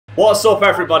What's up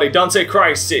everybody,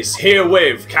 DanteCrysis here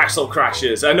with Castle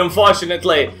Crashers, and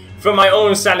unfortunately, for my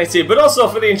own sanity, but also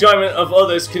for the enjoyment of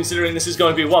others, considering this is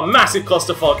going to be one massive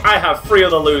clusterfuck, I have 3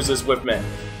 other losers with me.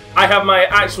 I have my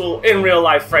actual, in real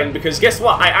life friend, because guess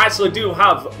what, I actually do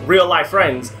have real life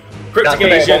friends. Cryptic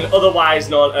Asian, otherwise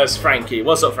known as Frankie.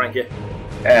 What's up, Frankie?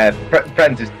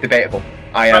 Friends is debatable.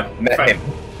 I have met him.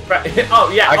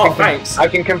 Oh yeah, thanks. I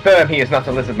can confirm he is not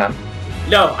a lizard man.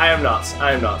 No, I am not.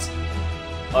 I am not.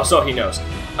 Oh, so he knows.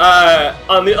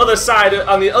 On the other side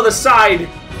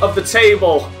of the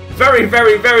table, very,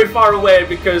 very, very far away,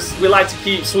 because we like to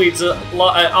keep sweets at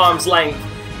arm's length,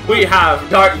 we have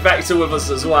Dark Vector with us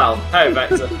as well. Hey,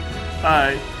 Vector.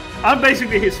 Hi. I'm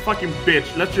basically his fucking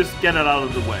bitch. Let's just get it out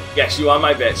of the way. Yes, you are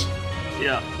my bitch.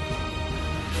 Yeah.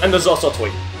 And there's also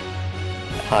Tweet.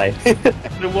 Hi.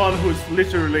 The one who's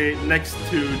literally next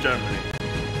to Germany.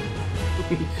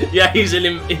 Yeah, he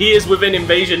is within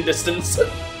invasion distance.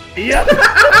 Yeah.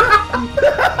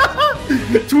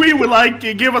 Tweet would like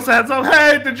give us a heads up.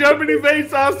 Hey, the German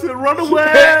invades us! Run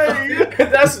away!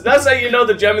 that's how you know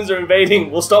the Germans are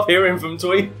invading. We'll stop hearing from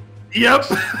Tweet. Yep.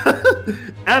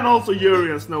 And also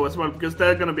Yuri and Snow as well, because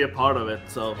they're gonna be a part of it.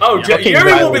 So. Oh, yeah.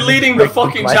 Yuri will be leading the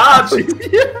fucking charge.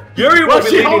 Yeah. Yuri will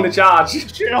be leading the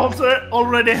charge. She also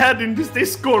already had in this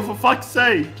Discord, for fuck's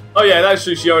sake. Oh yeah, that's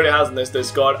true. She already has in this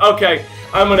Discord. Okay,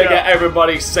 I'm gonna get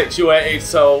everybody situated.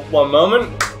 So 1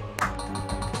 moment.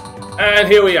 And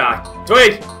here we are.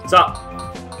 Tweet, what's up?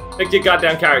 Pick your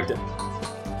goddamn character.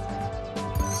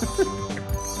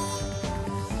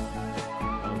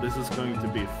 This is going to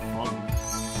be fun.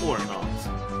 Or not.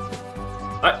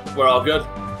 Alright, we're all good.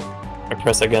 I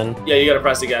press again. Yeah, you gotta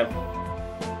press again.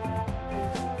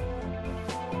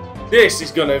 This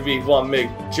is gonna be one big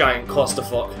giant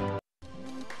clusterfuck.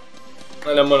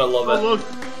 And I'm gonna love it. Oh look!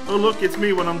 Oh look, it's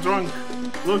me when I'm drunk.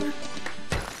 Look.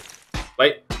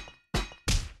 Wait.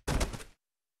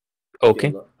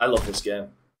 Okay. I love this game.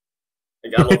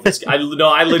 Like, I love this game.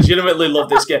 I legitimately love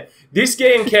this game. This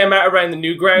game came out around the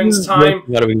Newgrounds time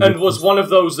and was one of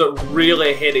those that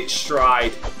really hit its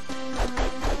stride.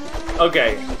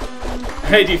 Okay.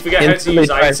 Hey, do you forget how to use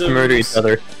items? To murder each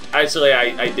other. Actually,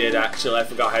 I did, actually. I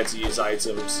forgot how to use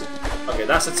items. Okay,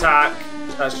 that's attack.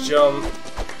 That's jump.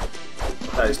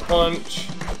 That is punch.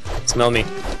 Smell me.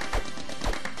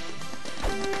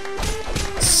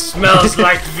 Smells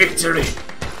like victory.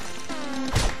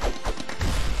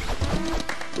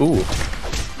 Ooh.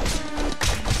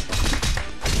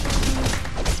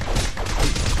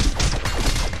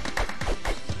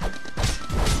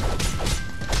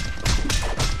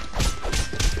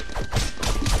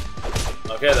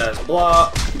 Okay, that's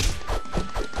block.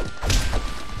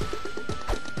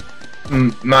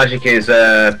 Magic is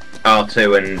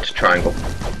R2 and triangle.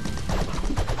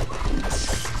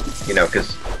 You know,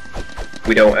 because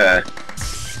we don't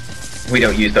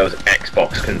use those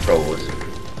Xbox controllers.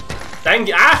 Dang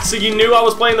it. Ah, so you knew I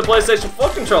was playing the PlayStation 4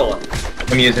 controller.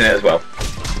 I'm using it as well.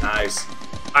 Nice.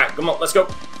 Alright, come on, let's go.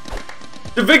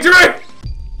 The victory!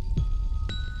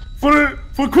 For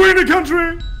Queen and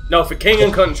Country! No, for King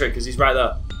and Country, because he's right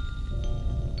there.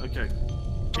 Okay.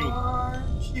 King.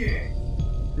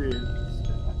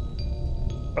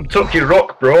 I took your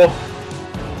rock, bro.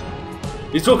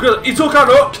 He took our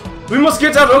rock! We must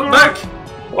get our rock back!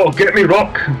 Oh, get me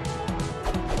rock!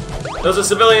 Those are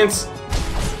civilians.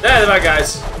 They're the bad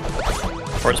guys.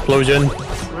 Or explosion.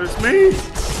 Where's me?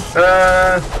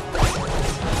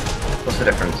 What's the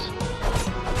difference?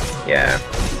 Yeah.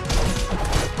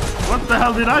 What the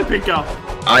hell did I pick up?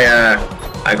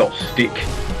 I got stick.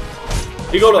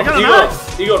 You got a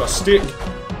stick.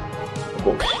 I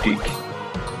got stick.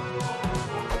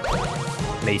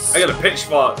 Nice. I got a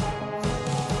pitchfork.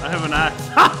 I have an axe.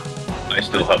 I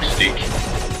still have stick.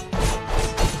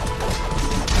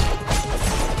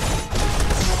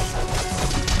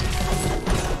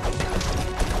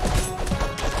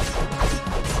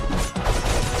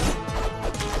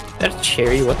 That a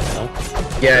cherry? What the hell?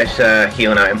 Yeah, it's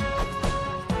healing item.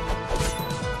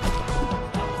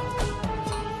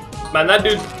 Man, that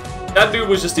dude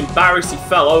was just embarrassed. He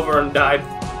fell over and died.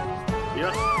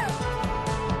 Yeah.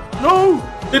 No!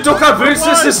 They took our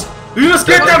princesses! We must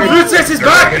get our princesses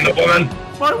back! The woman.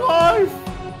 My wife!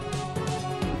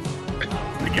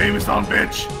 The game is on,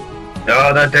 bitch.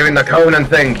 Oh, they're doing the Conan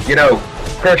thing, you know,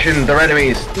 crushing their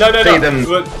enemies. See them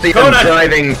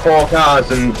driving 4 cars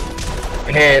and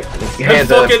hear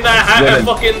fucking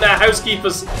their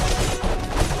housekeepers.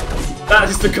 That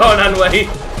is the Conan way.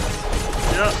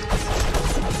 Yeah.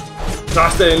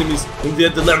 Crush the enemies and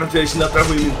get the limitation of their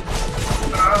women.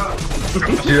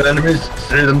 See your enemies,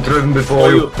 see them driven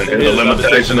before you, and hear the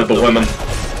limitation of the women.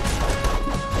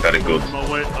 Very good. My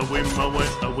way Wimbo,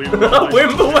 a Wimbo, a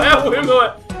Wimbo. Wimbo.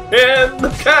 In the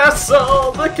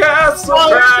castle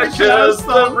crashes,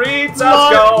 the reeds go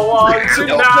on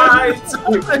tonight.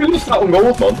 Who's that one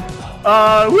gold, man?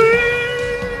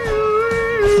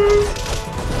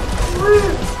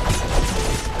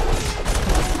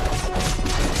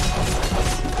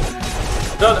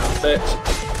 Done it, bitch.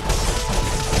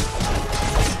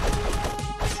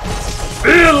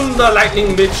 Feel the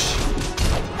lightning, bitch.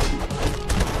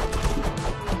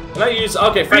 Can I use?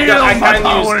 Okay, thank God,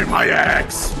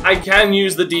 I can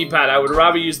use the D-pad. I would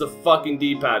rather use the fucking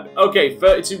D-pad. Okay,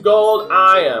 32 gold.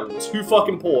 I am too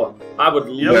fucking poor. I would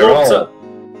love to.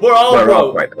 We're all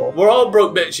broke. We're all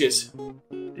broke, bitches.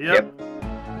 Yep.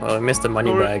 Well, I missed the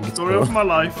money bag. Story of my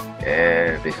life.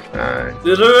 Yeah, be fine.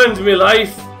 They ruined me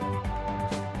life.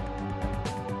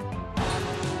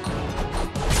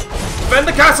 Defend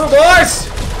the castle, boys!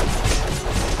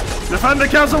 Defend the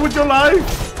castle with your life!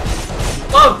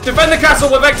 Oh, defend the castle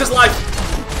with Vector's life!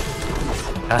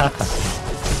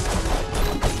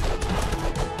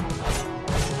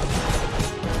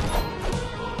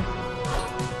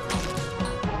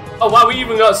 Oh wow, we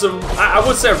even got some, I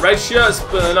would say red shirts,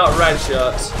 but they're not red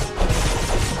shirts.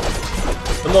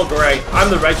 They're more grey. I'm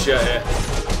the red shirt here.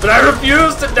 But I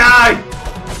refuse to die!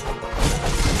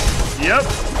 Yep.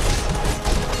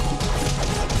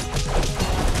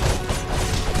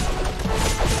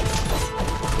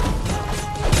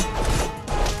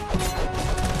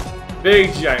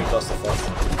 Big giant clusterfuck.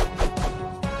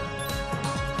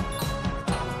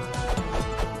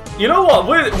 You know what?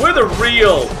 We're the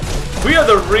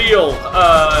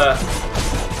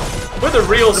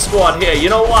real squad here. You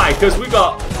know why? Because we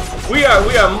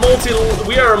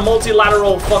are a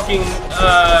multilateral fucking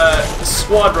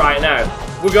squad right now.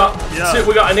 We got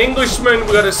an Englishman,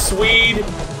 we got a Swede,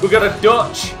 we got a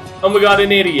Dutch, and we got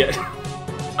an idiot.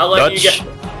 I'll let you get.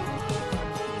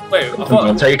 Wait,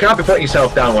 I'll tell you, can't be putting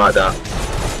yourself down like that.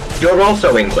 You're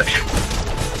also English.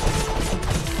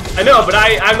 I know, but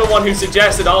I'm the one who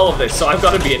suggested all of this, so I've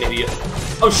got to be an idiot.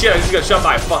 Oh shit, I just got shot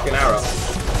by a fucking arrow.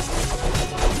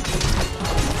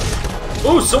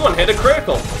 Ooh, someone hit a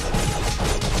critical.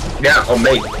 Yeah, on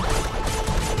me.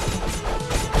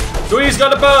 Dwee's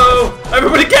got a bow!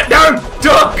 Everybody get down!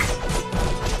 Duck!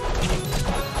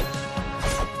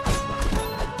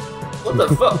 What the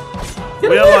fuck?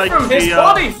 Get away from his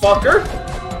body, fucker!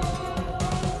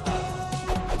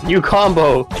 New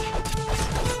combo!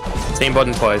 Same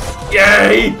button twice.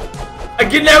 Yay! I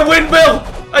can now windmill!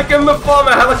 I can perform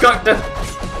a helicopter!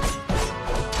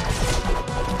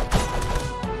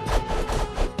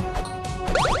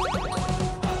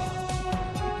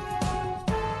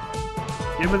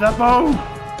 Give me that bow!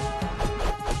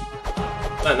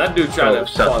 Man, that dude trying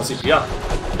to spawn CPR.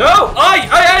 No!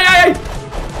 Aye!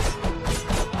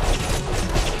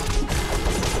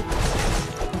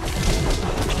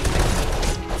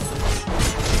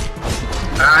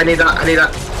 I need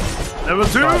that. Level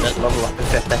 2! God, that level up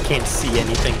effect, I can't see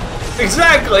anything.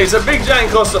 Exactly! It's a big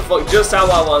giant clusterfuck, just how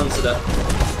I wanted it.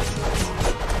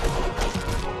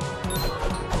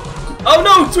 Oh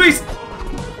no! Tweet!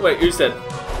 Wait, who's dead?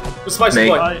 The spicy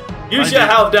boy. Use your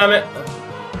health, damn it!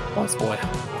 Boss boy.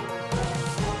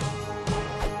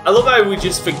 I love how we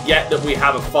just forget that we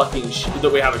have a fucking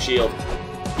that we have a shield.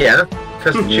 Yeah,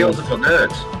 because shields are for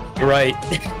nerds. You're right.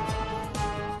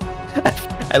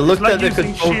 I looked at the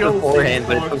controls beforehand,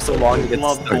 but it took so long to get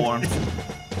started.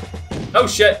 Oh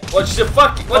shit! Watch your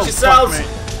yourselves!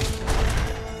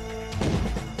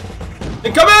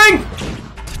 Incoming!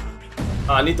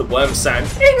 Oh, I need the worm sound.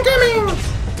 Incoming!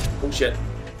 Oh shit!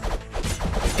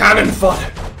 Cannon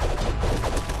fodder!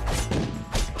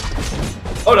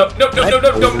 Oh no! No!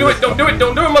 Don't do it! Don't do it!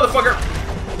 Don't do it, motherfucker!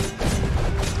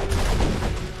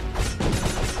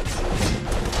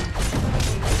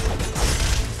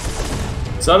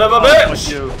 Son of a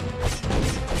bitch!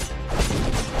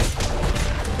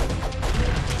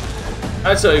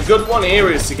 Actually, a good one here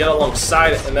is to get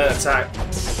alongside it and then attack.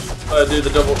 Do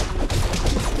the double.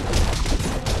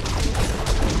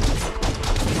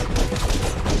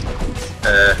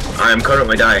 I am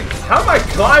currently dying. How am I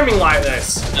climbing like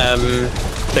this?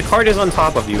 The card is on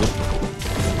top of you.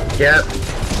 Yeah.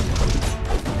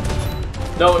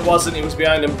 No, it wasn't. He was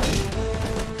behind him.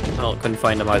 Oh, couldn't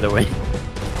find him either way.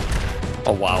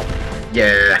 Oh wow.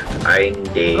 Yeah, I'm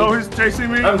dead. Oh, he's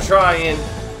chasing me. I'm trying.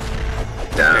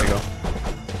 Damn. There you go.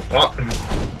 What?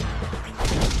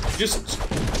 Just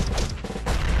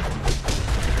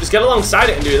get alongside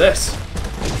it and do this.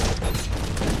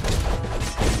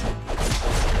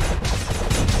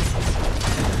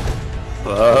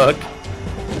 Fuck.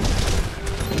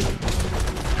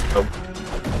 Oh.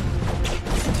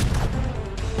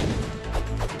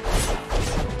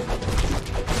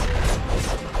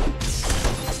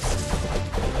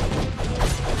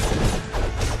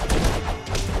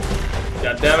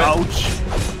 damn it. Ouch.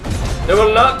 They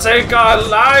will not take our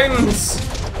lines.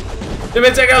 They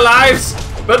may take our lives,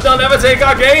 but they'll never take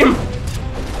our game.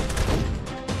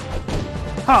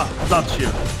 Ha, that's you.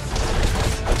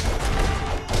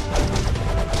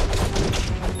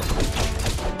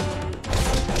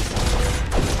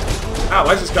 Ow,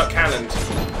 I just got cannoned.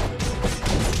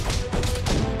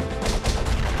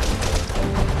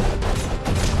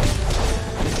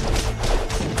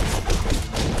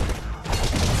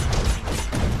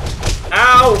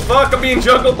 Ow, fuck, I'm being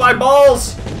juggled by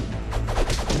balls.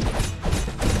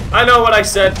 I know what I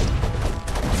said.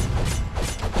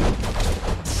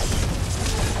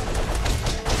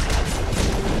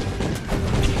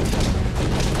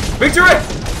 Victory!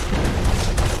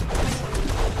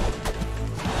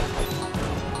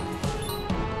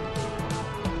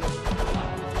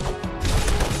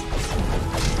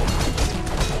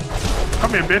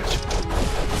 Come here, bitch.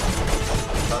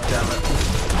 God damn it.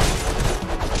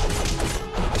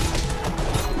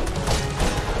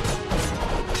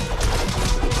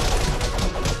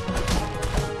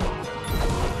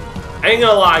 I ain't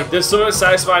gonna lie, there's something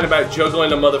satisfying about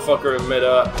juggling a motherfucker in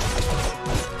mid-air.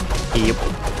 Yep.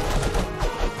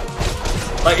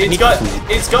 Like,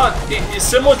 it's a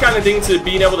similar kind of thing to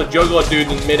being able to juggle a dude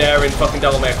in mid-air in fucking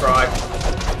Devil May Cry.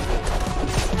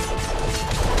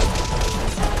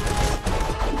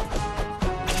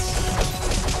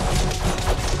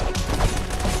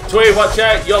 Tweet, watch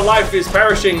out, your life is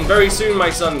perishing very soon, my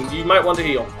son. You might want to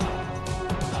heal.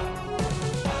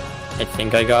 I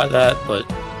think I got that, but...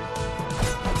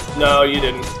 No, you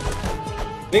didn't.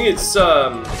 I think it's,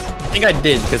 I think I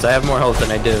did, because I have more health than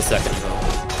I did a second ago.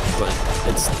 But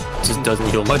it just doesn't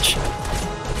heal much.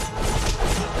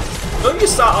 Don't you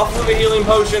start off with a healing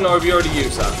potion, or have you already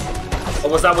used that?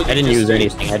 Or was that what you I didn't just use did?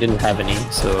 anything, I didn't have any,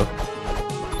 so...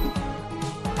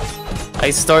 I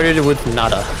started with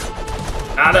nada.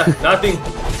 Nada, nothing.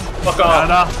 Fuck off.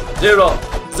 Nada. Zero.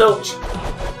 Zilch.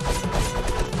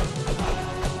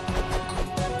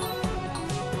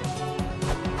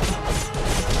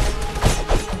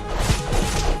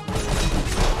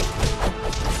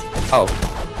 Oh,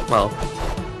 well,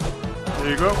 There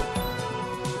you go.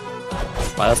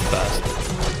 wow, that's fast.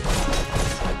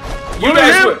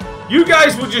 You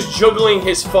guys were just juggling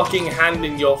his fucking hand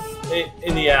in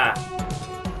in the air.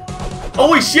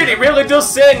 Holy shit! It really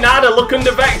does say nada. Look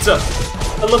under Vector.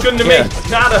 And look under me.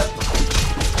 Nada.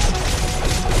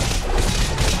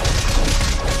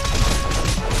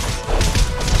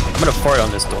 I'm gonna fart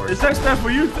on this door. It says that for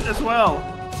you as well.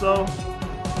 So.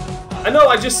 I know.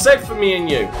 I just said for me and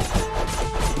you.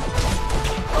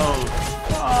 Oh.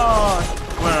 Fuck.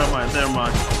 Where am I? There am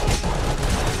I.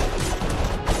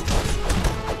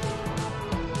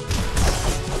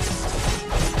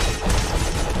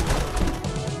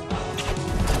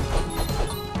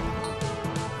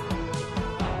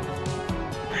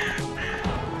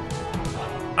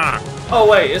 Oh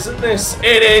wait, isn't this?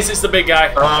 It is. It's the big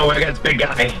guy. Oh, we're against big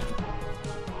guy.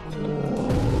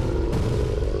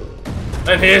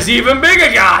 And here's the even bigger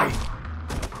guy.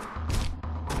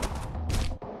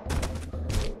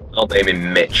 I'll name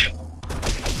him Mitch.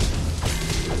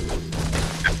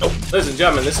 Oh. Listen,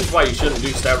 gentlemen, this is why you shouldn't do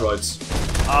steroids.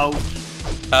 Ouch.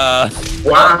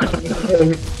 Wow.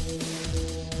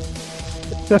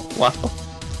 Wow.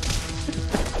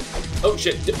 Oh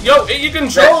shit! Yo, you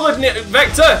control the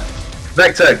Vector.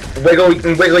 Vector,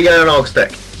 wiggle your analog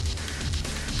stick.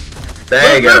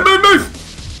 There you go. Move!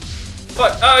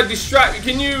 But distract.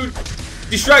 Can you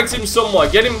distract him somewhere?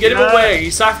 Get him away.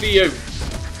 He's after you.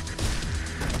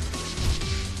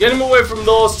 Get him away from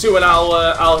those two, and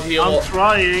I'll heal. I'm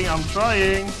trying. I'm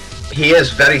trying. He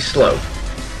is very slow.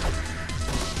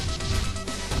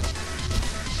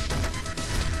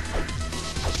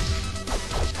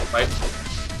 Right.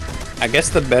 I guess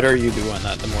the better you do on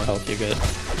that, the more health you get.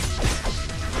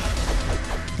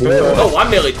 Oh,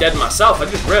 I'm nearly dead myself. I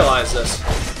just realized this.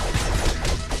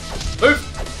 Move!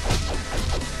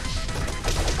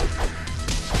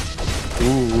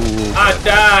 Ooh. I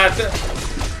died.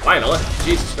 Finally.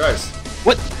 Jesus Christ.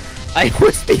 What? I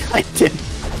was behind him.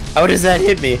 How does that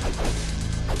hit me?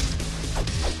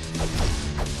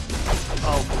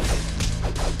 Oh.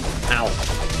 Ow.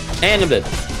 And a bit.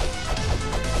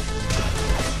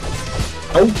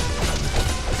 Oh.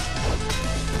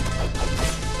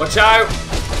 Watch out!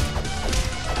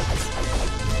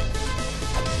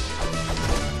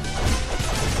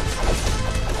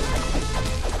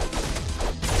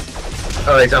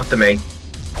 Oh, he's after me.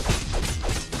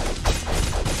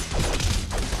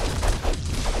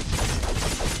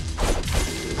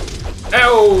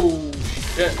 Oh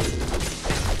shit!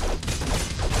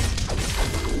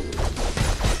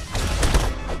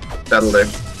 That'll do. And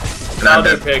That'll I'm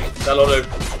do, dead. pig. That'll do.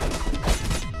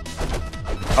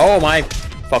 Oh my,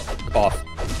 fuck off.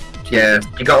 Yeah,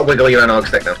 you gotta wiggle your analog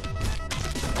stick now.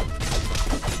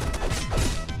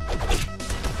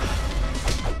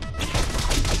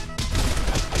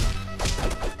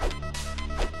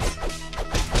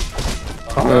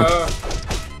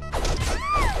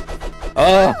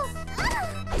 Oh!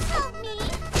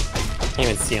 Can't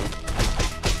even see him.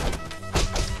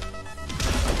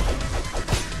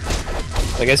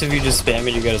 I guess if you just spam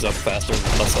it, you get us up faster.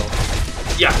 That's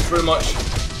all. Yeah, pretty much.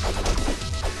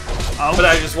 Oh. But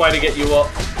I just wanted to get you up.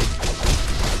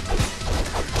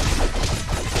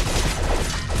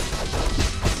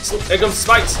 Here comes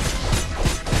spikes.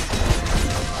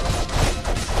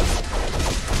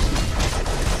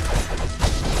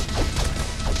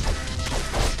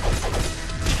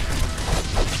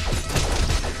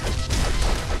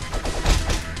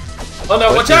 Oh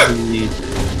no, watch out!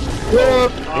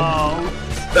 Oh.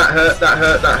 That hurt, that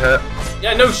hurt, that hurt.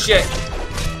 Yeah, no shit.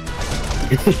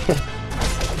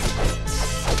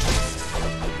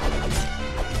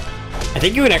 I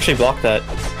think you can actually block that.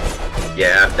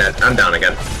 Yeah, I'm dead. I'm down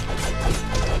again.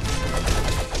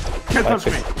 Can't touch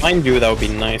me. Find you, that would be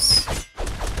nice.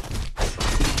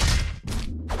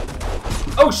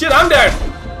 Oh shit, I'm down!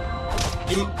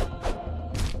 You...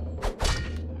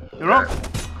 You're up.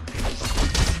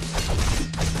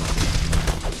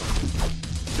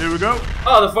 Here we go.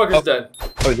 Oh, the fucker's dead.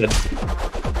 Oh, he's dead.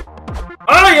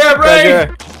 Oh yeah,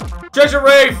 Rave! Treasure. Treasure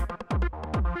Rave!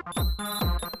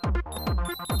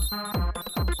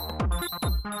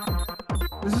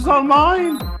 This is all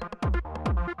mine.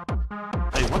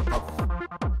 Hey, what the?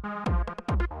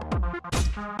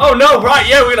 Oh no, right,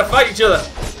 yeah, we're gonna fight each other.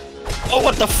 Oh,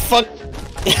 what the fuck?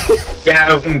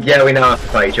 Yeah, we now have to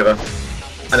fight each other.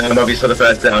 And I'm obviously the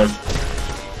first down.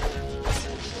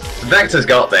 Vector's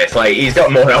got this, like, he's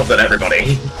got more health than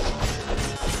everybody.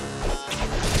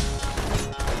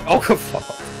 Oh, fuck.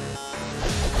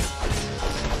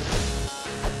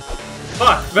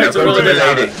 Fuck, Vector No, really go to did the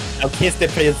have lady. it. I'll kiss the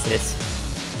princess.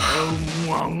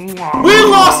 We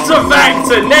lost to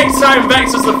Vector! Next time,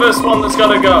 Vector's the first one that's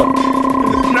gotta go.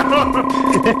 No.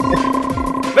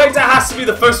 Vector has to be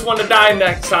the first one to die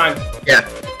next time. Yeah,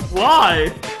 Why?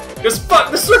 Because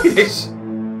fuck the Swedish!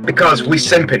 because we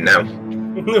simping now.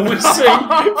 We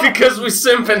simp because we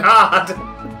simping hard.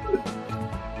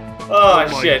 Oh,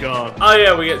 my shit. God. Oh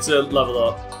yeah, we get to level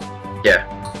up. Yeah.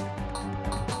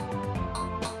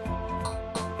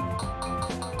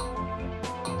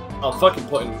 I'm fucking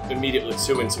putting immediately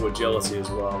 2 into agility as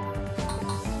well.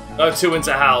 No, 2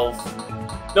 into health.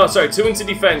 No, sorry, 2 into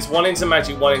defense, 1 into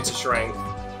magic, 1 into strength.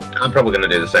 I'm probably gonna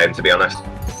do the same, to be honest.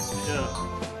 Yeah.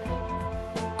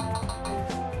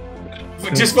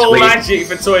 Just for Sweet. magic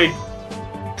for Twee.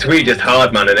 Tweet just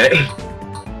hard manning it.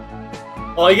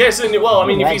 Well, I guess, well, I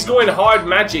mean, if he's going hard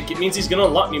magic, it means he's gonna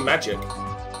unlock new magic.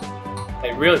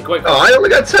 Hey, really quick. Oh, I only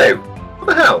got 2. What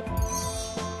the hell?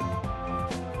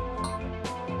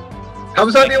 How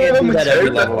was I the only one with That every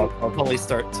 2? level up. I'll probably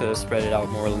start to spread it out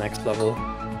more the next level.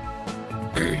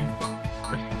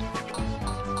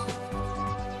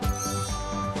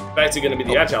 Back to gonna be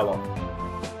the agile one.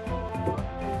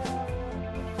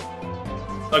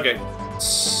 Okay.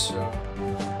 So,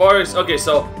 forest. Okay,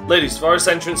 so ladies, forest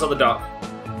entrance or the dock?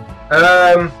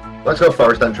 Let's go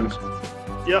forest entrance.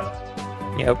 Yep.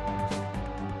 Yep.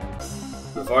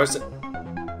 The forest.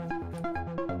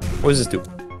 What does this do?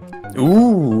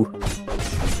 Ooh!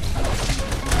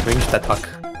 Ranged attack.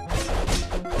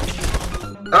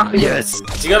 Ah, Yes!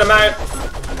 You got him out.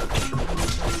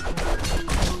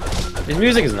 His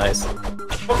music is nice.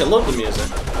 Fucking love the music.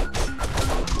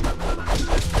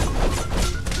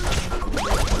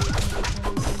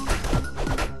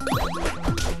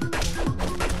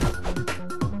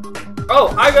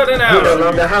 Oh, I got an We no hour.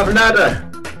 longer have nada.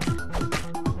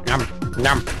 Yum,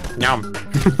 yum, yum.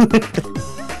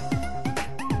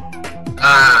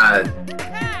 Ah,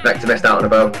 Vector missed out on a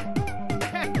bow.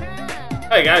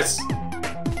 Hey guys.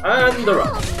 And the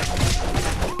rock.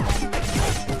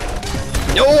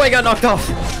 No, I got knocked off!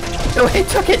 No, he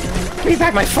took it! Give me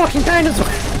back my fucking dinosaur!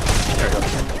 There we go.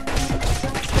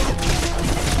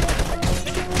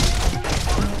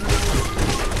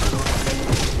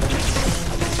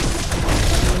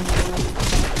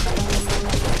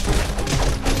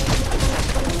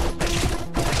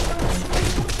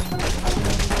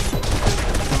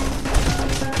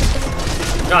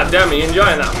 God damn it, you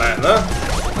enjoying that, man, huh?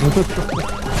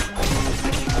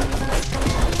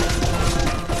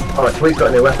 Oh, Tweet's got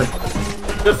a new weapon.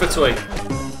 Good for Twee.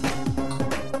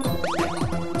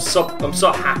 I'm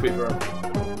so happy for him.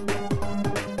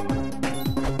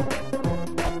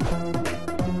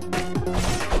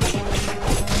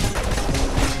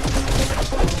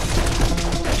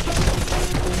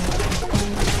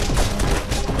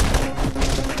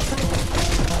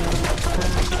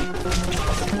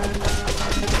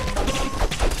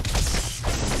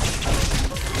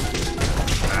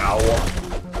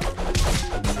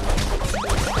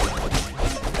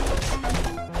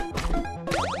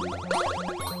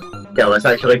 Yeah, let's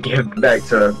actually give back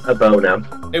to a bow now.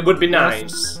 It would be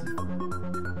nice.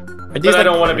 Are these, But I like,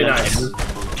 don't want to be permanent nice. items?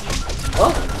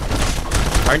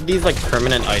 What? Aren't these like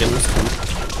permanent items?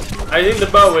 I think the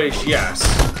bow is, yes.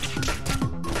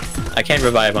 I can't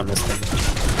revive on this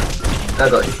thing. I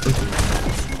got you.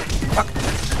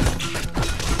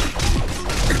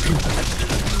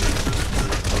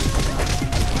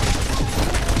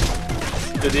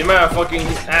 Dude, the amount of fucking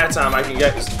airtime I can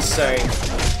get is insane.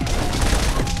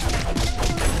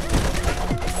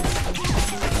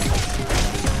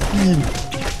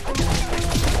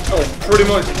 Oh, pretty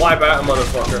much wipe out a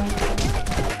motherfucker.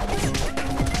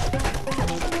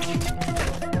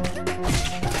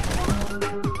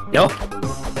 Yo,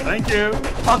 Thank you.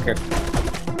 fucker.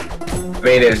 I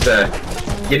mean, it's,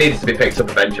 you need it to be picked up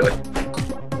eventually.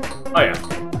 Oh yeah.